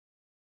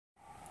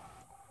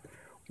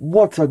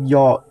What's up,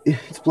 y'all?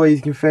 It's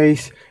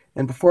BlazikenFace,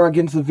 and before I get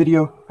into the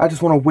video, I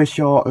just want to wish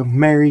y'all a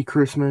Merry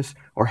Christmas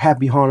or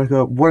Happy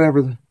Hanukkah,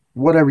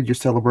 whatever you're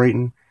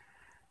celebrating.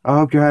 I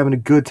hope you're having a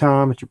good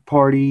time at your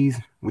parties,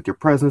 with your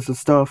presents and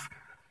stuff.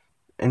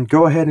 And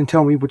go ahead and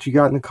tell me what you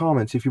got in the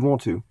comments if you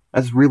want to.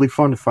 That's really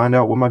fun to find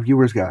out what my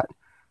viewers got.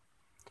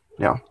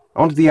 Now,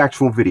 on to the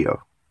actual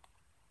video.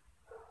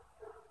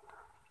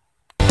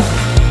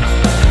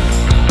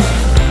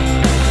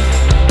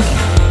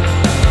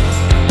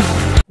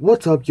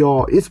 What's up,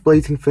 y'all? It's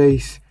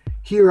BlazikenFace.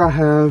 Here I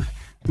have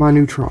my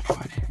new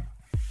tripod.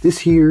 This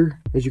here,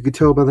 as you can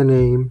tell by the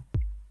name,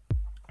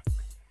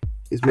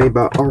 is made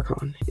by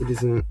Arkon. It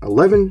is an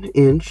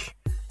 11-inch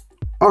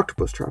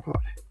octopus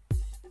tripod.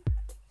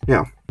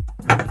 Now,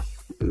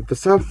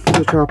 besides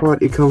the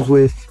tripod, it comes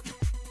with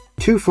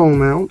two phone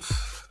mounts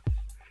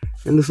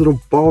and this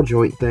little ball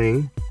joint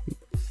thing.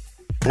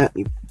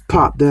 You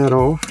pop that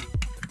off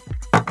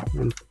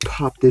and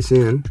pop this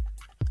in.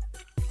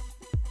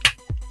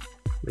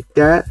 Like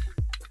that,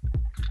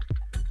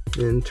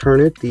 and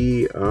turn it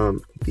the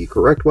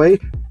correct way.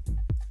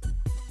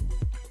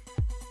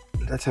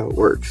 That's how it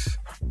works.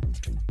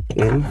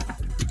 And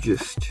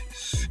just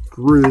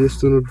screw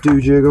this little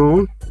doojig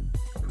on.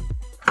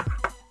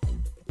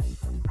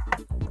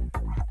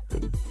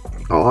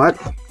 Alright,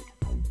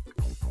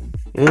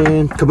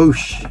 and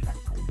kaboosh!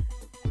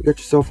 You got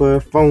yourself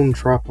a phone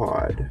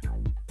tripod.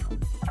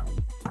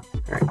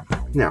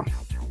 Alright, now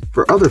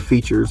for other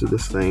features of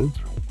this thing,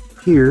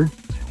 here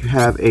you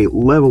have a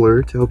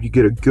leveler to help you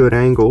get a good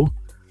angle.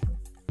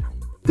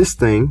 This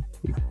thing,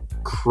 you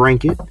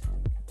crank it.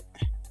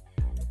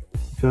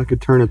 If I could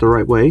turn it the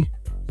right way.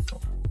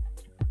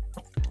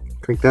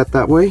 Crank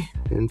that way,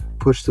 and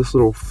push this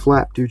little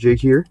flap doojig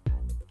here.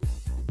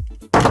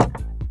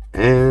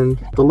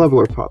 And the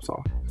leveler pops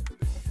off.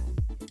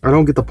 I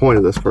don't get the point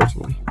of this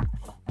personally,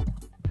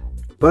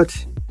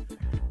 but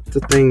it's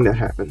a thing that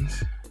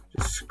happens.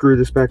 Just screw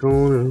this back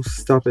on and it'll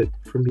stop it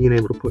from being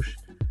able to push.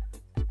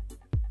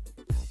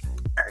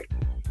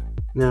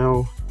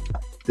 Now,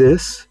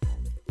 this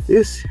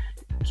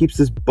keeps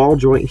this ball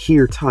joint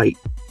here tight,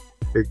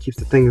 or it keeps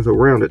the things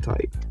around it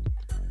tight.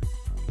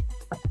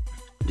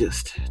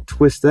 Just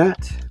twist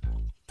that,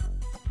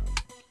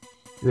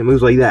 and it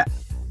moves like that.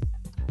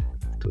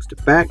 Twist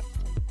it back,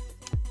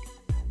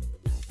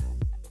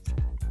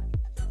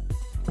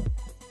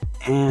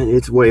 and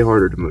it's way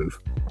harder to move.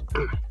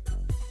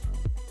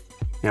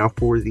 Now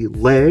for the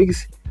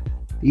legs,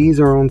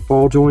 these are on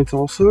ball joints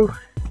also.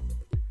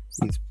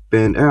 These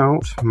bend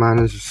out.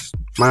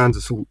 Mine's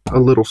a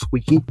little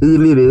squeaky,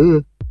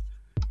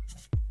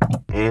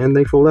 and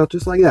they fold out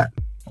just like that.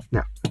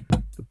 Now,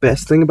 the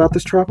best thing about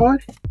this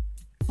tripod,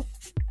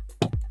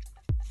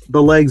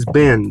 the legs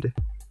bend.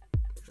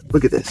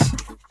 Look at this.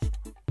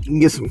 You can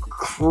get some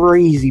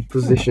crazy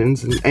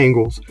positions and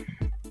angles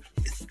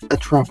with a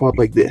tripod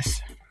like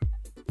this.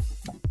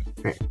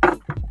 Right.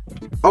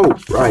 Oh,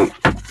 right.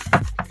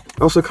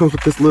 It also comes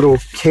with this little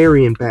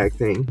carrying bag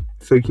thing,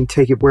 so you can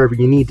take it wherever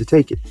you need to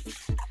take it.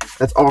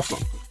 That's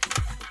awesome.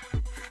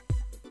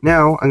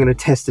 Now, I'm going to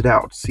test it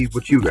out, see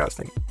what you guys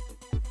think.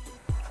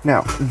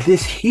 Now,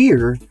 this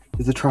here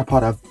is a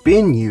tripod I've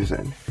been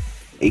using.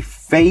 A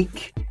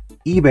fake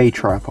eBay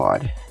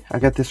tripod. I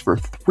got this for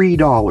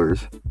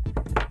 $3.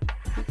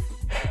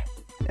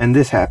 And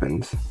this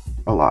happens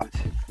a lot.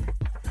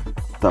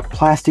 The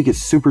plastic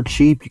is super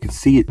cheap. You can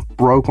see it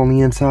broke on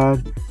the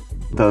inside.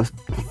 The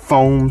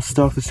foam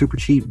stuff is super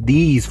cheap.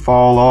 These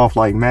fall off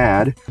like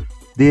mad.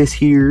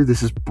 This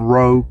is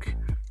broke.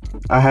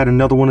 I had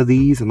another one of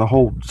these, and the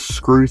whole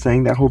screw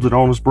thing that holds it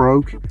on is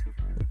broke.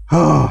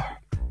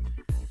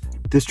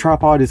 This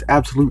tripod is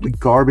absolutely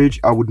garbage.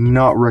 I would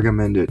not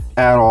recommend it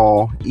at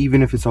all.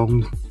 Even if it's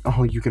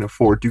all you can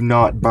afford, do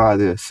not buy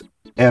this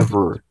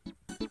ever.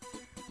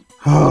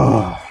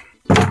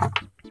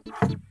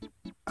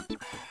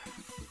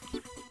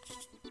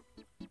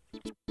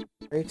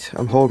 Right,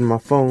 I'm holding my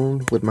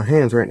phone with my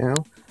hands right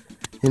now,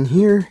 and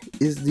here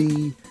is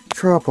the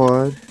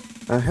tripod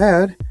I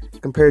had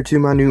compared to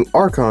my new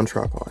Arkon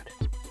tripod.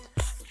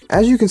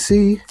 As you can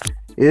see,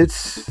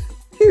 it's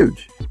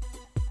huge.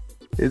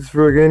 It's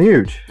friggin'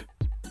 huge.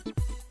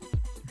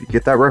 If you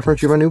get that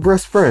reference, you're my new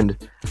best friend.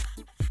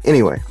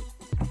 Anyway,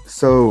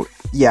 so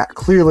yeah,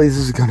 clearly this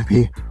is gonna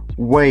be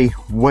way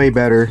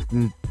better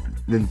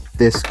than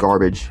this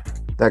garbage.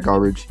 That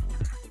garbage.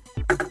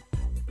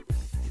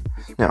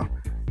 Now,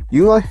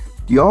 do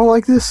y'all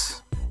like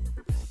this?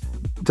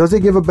 Does it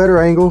give a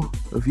better angle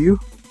of you?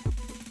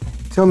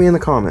 Tell me in the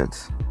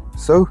comments.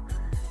 So,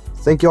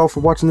 thank y'all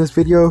for watching this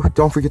video.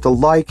 Don't forget to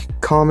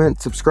like,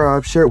 comment,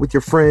 subscribe, share it with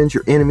your friends,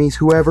 your enemies,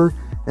 whoever,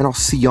 and I'll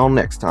see y'all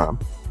next time.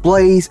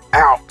 Blaze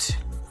out!